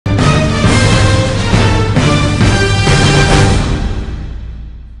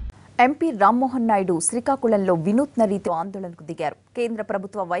MP Mohan Naidu Srikakulamలో వినూత్న రీతిలో ఆందోళనకు దిగారు. కేంద్ర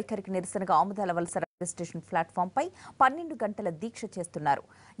ప్రభుత్వ వైఖరికి నిరసనగా ఆముదాల వలస రైల్వే స్టేషన్ ప్లాట్‌ఫామ్ పై 12 గంటల దీక్ష చేస్తున్నారు.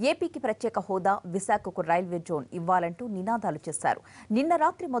 ఏపీకి ప్రత్యేక హోదా, విశాఖకు రైల్వే జోన్ ఇవ్వాలంటూ నినాదాలు చేశారు. నిన్న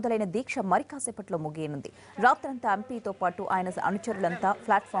రాత్రి మొదలైన దీక్ష మరికాసేపట్లో ముగియనుంది. రాత్రంతా ఎంపీతో పాటు ఆయన అనుచరులంతా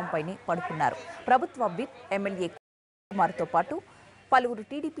ప్లాట్‌ఫామ్ పైనే పడుకున్నారు. ప్రభుత్వ విప్ ఎమ్మెల్యే కుమార్తో పాటు పలువురు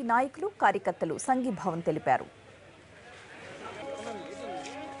టీడీపీ నాయకులు, కార్యకర్తలు సంఘీభావం తెలిపారు.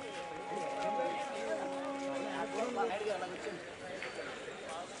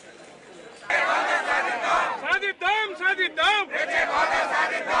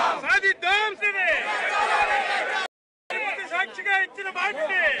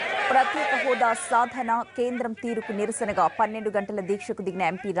 ప్రత్యేక హోదా సాధన కేంద్రం తీరుకు నిరసనగా 12 గంటల దీక్షకు దిగిన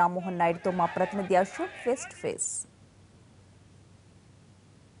ఎంపీ Mohan Naiduతో మా ప్రతినిధి అశోక్ ఫేస్ టు ఫేస్.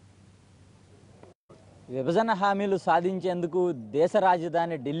 విభజన హామీలు సాధించేందుకు దేశ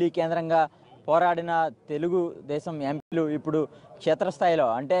రాజధాని ఢిల్లీ కేంద్రంగా పోరాడిన తెలుగుదేశం ఎంపీలు ఇప్పుడు క్షేత్రస్థాయిలో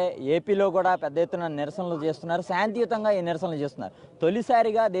అంటే ఏపీలో కూడా పెద్ద ఎత్తున నిరసనలు చేస్తున్నారు. శాంతియుతంగా ఈ నిరసనలు చేస్తున్నారు.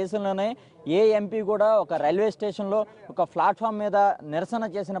 తొలిసారిగా దేశంలోనే ఏ ఎంపీ కూడా ఒక రైల్వే స్టేషన్లో ఒక ప్లాట్ఫామ్ మీద నిరసన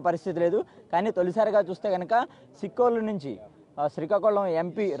చేసిన పరిస్థితి లేదు. కానీ తొలిసారిగా చూస్తే కనుక సిక్కోలు నుంచి శ్రీకాకుళం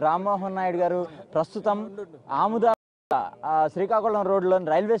ఎంపీ Mohan Naidu గారు ప్రస్తుతం ఆముదా శ్రీకాకుళం రోడ్లోని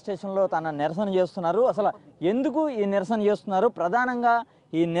రైల్వే స్టేషన్లో తన నిరసన చేస్తున్నారు. అసలు ఎందుకు ఈ నిరసన చేస్తున్నారు, ప్రధానంగా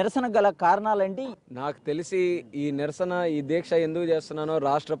ఈ నిరసన గల కారణాలేంటి? నాకు తెలిసి ఈ నిరసన ఈ దీక్ష ఎందుకు చేస్తున్నానో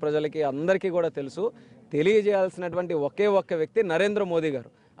రాష్ట్ర ప్రజలకి అందరికీ కూడా తెలుసు. తెలియజేయాల్సినటువంటి ఒకే ఒక్క వ్యక్తి నరేంద్ర మోదీ గారు.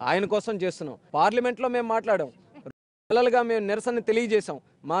 ఆయన కోసం చేస్తున్నాం. పార్లమెంట్లో మేము మాట్లాడాం, నెలలుగా మేము నిరసన తెలియజేశాం.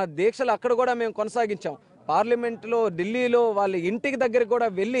 మా దీక్షలు అక్కడ కూడా మేము కొనసాగించాం. పార్లమెంట్లో ఢిల్లీలో వాళ్ళ ఇంటికి దగ్గర కూడా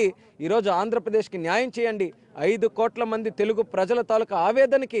వెళ్ళి ఈరోజు ఆంధ్రప్రదేశ్కి న్యాయం చేయండి, 5 కోట్ల మంది తెలుగు ప్రజల తాలూకా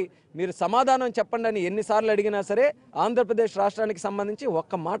ఆవేదనకి మీరు సమాధానం చెప్పండి అని ఎన్నిసార్లు అడిగినా సరే ఆంధ్రప్రదేశ్ రాష్ట్రానికి సంబంధించి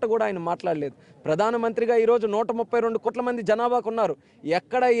ఒక్క మాట కూడా ఆయన మాట్లాడలేదు. ప్రధానమంత్రిగా ఈరోజు 132 కోట్ల మంది జనాభాకు ఉన్నారు.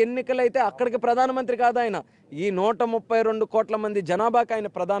 ఎక్కడ ఎన్నికలైతే అక్కడికి ప్రధానమంత్రి కాదు ఆయన. ఈ 132 కోట్ల మంది జనాభాకి ఆయన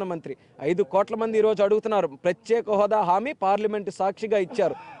ప్రధానమంత్రి. 5 కోట్ల మంది ఈరోజు అడుగుతున్నారు. ప్రత్యేక హోదా హామీ పార్లమెంటు సాక్షిగా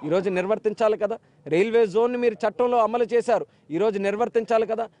ఇచ్చారు, ఈరోజు నిర్వర్తించాలి కదా. రైల్వే జోన్ మీరు చట్టంలో అమలు చేశారు, ఈరోజు నిర్వర్తించాలి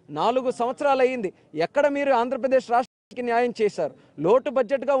కదా. 4 సంవత్సరాలు అయ్యింది. ఎక్కడ మీరు ఆంధ్రప్రదేశ్ రాష్ట్రానికి న్యాయం చేశారు? లోటు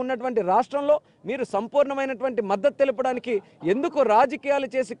బడ్జెట్గా ఉన్నటువంటి రాష్ట్రంలో మీరు సంపూర్ణమైనటువంటి మద్దతు తెలపడానికి ఎందుకు రాజకీయాలు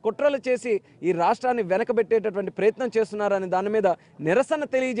చేసి కుట్రలు చేసి ఈ రాష్ట్రాన్ని వెనకబెట్టేటటువంటి ప్రయత్నం చేస్తున్నారని దాని మీద నిరసన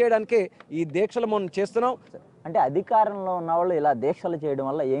తెలియజేయడానికే ఈ దీక్షలు మనం చేస్తున్నాం. అంటే అధికారంలో ఉన్న వాళ్ళు ఇలా దీక్షలు చేయడం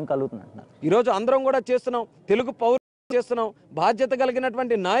వల్ల ఏం కలుగుతుంది అంటున్నారు? ఈరోజు అందరం కూడా చేస్తున్నాం, తెలుగు పౌరులు చేస్తున్నాం. బాధ్యత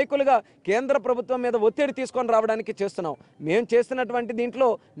కలిగినటువంటి నాయకులుగా కేంద్ర ప్రభుత్వం మీద ఒత్తిడి తీసుకొని రావడానికి చేస్తున్నాం. మేము చేస్తున్నటువంటి దీంట్లో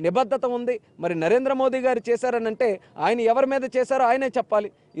నిబద్ధత ఉంది. మరి నరేంద్ర మోదీ గారు చేశారనంటే ఆయన ఎవరి మీద చేశారో ఆయనే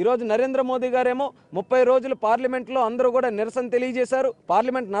చెప్పాలి. ఈరోజు నరేంద్ర మోదీ గారేమో 30 రోజులు పార్లమెంట్లో అందరూ కూడా నిరసన తెలియజేశారు,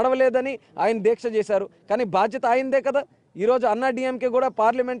 పార్లమెంట్ నడవలేదని ఆయన దీక్ష చేశారు. కానీ బాధ్యత ఆయనదే కదా. ఈరోజు అన్నా డిఎంకే కూడా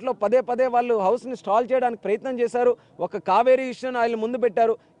పార్లమెంట్లో పదే వాళ్ళు హౌస్ని స్టాల్ చేయడానికి ప్రయత్నం చేశారు. ఒక కావేరీ ఇష్యూని ఆయన ముందు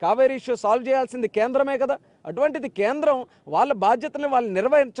పెట్టారు. కావేరీ ఇష్యూ సాల్వ్ చేయాల్సింది కేంద్రమే కదా. అటువంటిది కేంద్రం వాళ్ళ బాధ్యతలను వాళ్ళు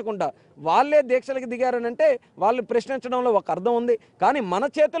నిర్వహించకుండా వాళ్ళే దీక్షలకు దిగారనంటే వాళ్ళు ప్రశ్నించడంలో ఒక అర్థం ఉంది. కానీ మన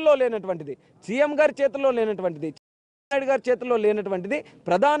చేతుల్లో లేనటువంటిది, సీఎం గారి చేతుల్లో లేనటువంటిది, నాయుడు గారి చేతుల్లో లేనటువంటిది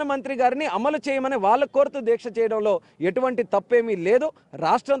ప్రధానమంత్రి గారిని అమలు చేయమని వాళ్ళ కోరుతూ దీక్ష చేయడంలో ఎటువంటి తప్పేమీ లేదు.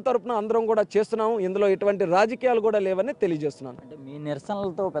 రాష్ట్రం తరపున అందరం కూడా చేస్తున్నాము. ఇందులో ఎటువంటి రాజకీయాలు కూడా లేవని తెలియజేస్తున్నాను. అంటే మీ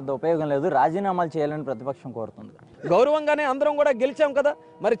నిరసనలతో పెద్ద ఉపయోగం లేదు, రాజీనామాలు చేయాలని ప్రతిపక్షం కోరుతుంది. గౌరవంగానే అందరం కూడా గెలిచాం కదా.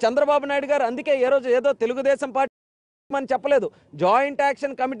 మరి చంద్రబాబు నాయుడు గారు అందుకే ఏ రోజు ఏదో తెలుగుదేశం పార్టీ అని చెప్పలేదు. జాయింట్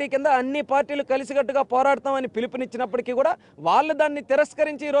యాక్షన్ కమిటీ కింద అన్ని పార్టీలు కలిసికట్టుగా పోరాడతామని పిలుపునిచ్చినప్పటికీ కూడా వాళ్ళు దాన్ని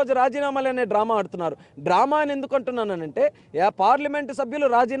తిరస్కరించి ఈరోజు రాజీనామాలు అనే డ్రామా ఆడుతున్నారు. డ్రామా అని ఎందుకు అంటున్నానంటే పార్లమెంటు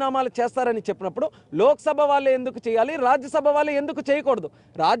సభ్యులు రాజీనామాలు చేస్తారని చెప్పినప్పుడు లోక్సభ వాళ్ళే ఎందుకు చేయాలి, రాజ్యసభ వాళ్ళే ఎందుకు చేయకూడదు?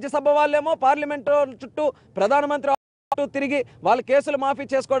 రాజ్యసభ వాళ్ళేమో పార్లమెంటు చుట్టూ ప్రధానమంత్రి తిరిగి వాళ్ళ కేసులు మాఫీ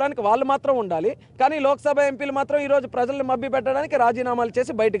చేసుకోవడానికి వాళ్ళు మాత్రం ఉండాలి. కానీ లోక్సభ ఎంపీలు మాత్రం ఈరోజు ప్రజలను మభ్య పెట్టడానికి రాజీనామాలు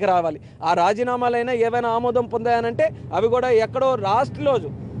చేసి బయటికి రావాలి. ఆ రాజీనామాలైనా ఏవైనా ఆమోదం పొందాయనంటే అవి కూడా ఎక్కడో రాష్ట్రంలో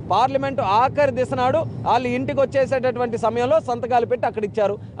పార్లమెంటు ఆఖరి దిశ నాడు వాళ్ళు ఇంటికి వచ్చేసేటటువంటి సమయంలో సంతకాలు పెట్టి అక్కడ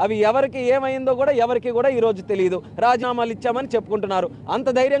ఇచ్చారు. అవి ఎవరికి ఏమైందో కూడా ఎవరికి కూడా ఈరోజు తెలియదు. రాజీనామాలు ఇచ్చామని చెప్పుకుంటున్నారు. అంత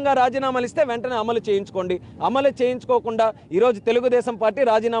ధైర్యంగా రాజీనామాలు ఇస్తే వెంటనే అమలు చేయించుకోండి. అమలు చేయించుకోకుండా ఈరోజు తెలుగుదేశం పార్టీ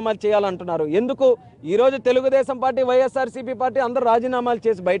రాజీనామాలు చేయాలంటున్నారు. ఎందుకు? ఈరోజు తెలుగుదేశం పార్టీ, వైఎస్ఆర్సీపీ పార్టీ అందరూ రాజీనామాలు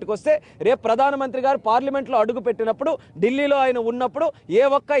చేసి బయటకు వస్తే రేపు ప్రధానమంత్రి గారు పార్లమెంట్లో అడుగు పెట్టినప్పుడు, ఢిల్లీలో ఆయన ఉన్నప్పుడు ఏ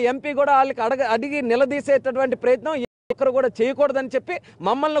ఒక్క ఎంపీ కూడా వాళ్ళకి అడిగి నిలదీసేటటువంటి ప్రయత్నం ఒక్కరు కూడా చేయకూడదని చెప్పి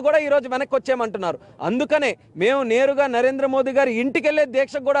మమ్మల్ని కూడా ఈరోజు వెనక్కి వచ్చేయమంటున్నారు. అందుకనే మేము నేరుగా నరేంద్ర మోదీ గారి ఇంటికి వెళ్ళే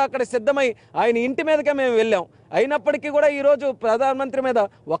దీక్షకు కూడా అక్కడ సిద్ధమై ఆయన ఇంటి మీదకే మేము వెళ్ళాం. అయినప్పటికీ కూడా ఈరోజు ప్రధానమంత్రి మీద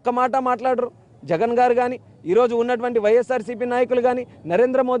ఒక్క మాట మాట్లాడరు. జగన్ గారు కానీ ఈరోజు ఉన్నటువంటి వైఎస్ఆర్సీపీ నాయకులు కానీ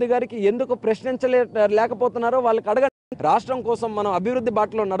నరేంద్ర మోదీ గారికి ఎందుకు లేకపోతున్నారో వాళ్ళకి అడగండి. రాష్ట్రం కోసం మనం అభివృద్ధి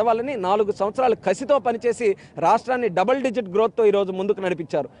బాటలో నడవాలని 4 సంవత్సరాలు కసితో పనిచేసి రాష్ట్రాన్ని డబుల్ డిజిట్ గ్రోత్తో ఈరోజు ముందుకు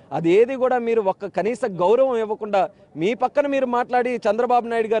నడిపించారు. అది ఏది కూడా మీరు ఒక్క కనీస గౌరవం ఇవ్వకుండా మీ పక్కన మీరు మాట్లాడి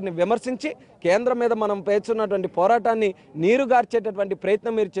చంద్రబాబు నాయుడు గారిని విమర్శించి కేంద్రం మీద మనం పేర్చున్నటువంటి పోరాటాన్ని నీరుగార్చేటటువంటి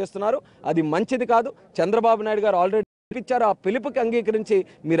ప్రయత్నం మీరు చేస్తున్నారు. అది మంచిది కాదు. చంద్రబాబు నాయుడు గారు ఆల్రెడీ పిలిపించారు. ఆ పిలుపుకి అంగీకరించి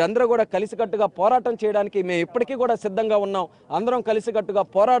మీరందరూ కూడా కలిసికట్టుగా పోరాటం చేయడానికి మేము ఇప్పటికీ కూడా సిద్ధంగా ఉన్నాం. అందరం కలిసికట్టుగా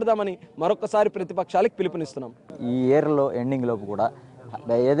పోరాడదామని మరొకసారి ప్రతిపక్షాలకు పిలుపునిస్తున్నాం. ఈ ఇయర్లో ఎండింగ్ లోపు కూడా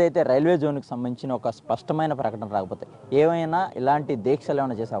ఏదైతే రైల్వే జోన్కి సంబంధించిన ఒక స్పష్టమైన ప్రకటన రాకపోతే ఏమైనా ఇలాంటి దీక్షలు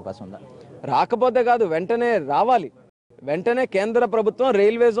ఏమైనా చేసే అవకాశం ఉందా? రాకపోతే కాదు, వెంటనే రావాలి. వెంటనే కేంద్ర ప్రభుత్వం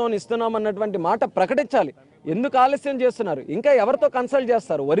రైల్వే జోన్ ఇస్తున్నామన్నటువంటి మాట ప్రకటించాలి. ఎందుకు ఆలస్యం చేస్తున్నారు? ఇంకా ఎవరితో కన్సల్ట్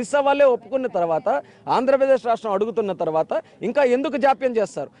చేస్తారు? ఒరిస్సా వాళ్ళే ఒప్పుకున్న తర్వాత, ఆంధ్రప్రదేశ్ రాష్ట్రం అడుగుతున్న తర్వాత ఇంకా ఎందుకు జాప్యం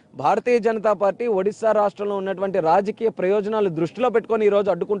చేస్తారు? భారతీయ జనతా పార్టీ ఒడిశా రాష్ట్రంలో ఉన్నటువంటి రాజకీయ ప్రయోజనాలు దృష్టిలో పెట్టుకొని ఈరోజు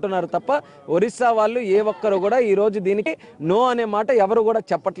అడ్డుకుంటున్నారు తప్ప ఒరిస్సా వాళ్ళు ఏ ఒక్కరు కూడా ఈరోజు దీనికి నో అనే మాట ఎవరు కూడా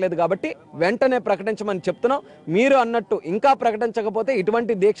చెప్పట్లేదు. కాబట్టి వెంటనే ప్రకటించమని చెప్తున్నాం. మీరు అన్నట్టు ఇంకా ప్రకటించకపోతే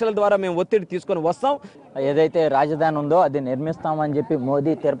ఇటువంటి దీక్షల ద్వారా మేము ఒత్తిడి తీసుకొని వస్తాం. ఏదైతే రాజధాని ఉందో అది నిర్మిస్తామని చెప్పి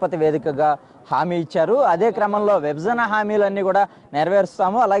మోదీ తిరుపతి వేదికగా హామీ ఇచ్చారు. అదే క్రమంలో విభజన హామీలన్నీ కూడా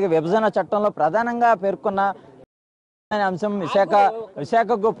నెరవేరుస్తాము. అలాగే విభజన చట్టంలో ప్రధానంగా పేర్కొన్న అంశం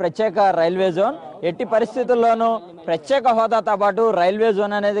విశాఖకు ప్రత్యేక రైల్వే జోన్. ఎట్టి పరిస్థితుల్లోనూ ప్రత్యేక హోదాతో పాటు రైల్వే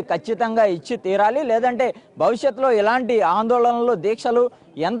జోన్ అనేది ఖచ్చితంగా ఇచ్చి తీరాలి. లేదంటే భవిష్యత్తులో ఇలాంటి ఆందోళనలు, దీక్షలు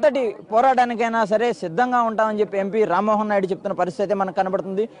ఎంతటి పోరాటానికైనా సరే సిద్ధంగా ఉంటామని చెప్పి ఎంపీ రామ్మోహన్ నాయుడు చెప్తున్న పరిస్థితి మనకు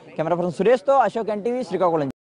కనబడుతుంది. Camera person సురేష్తో Ashok, NTV, Srikakulam.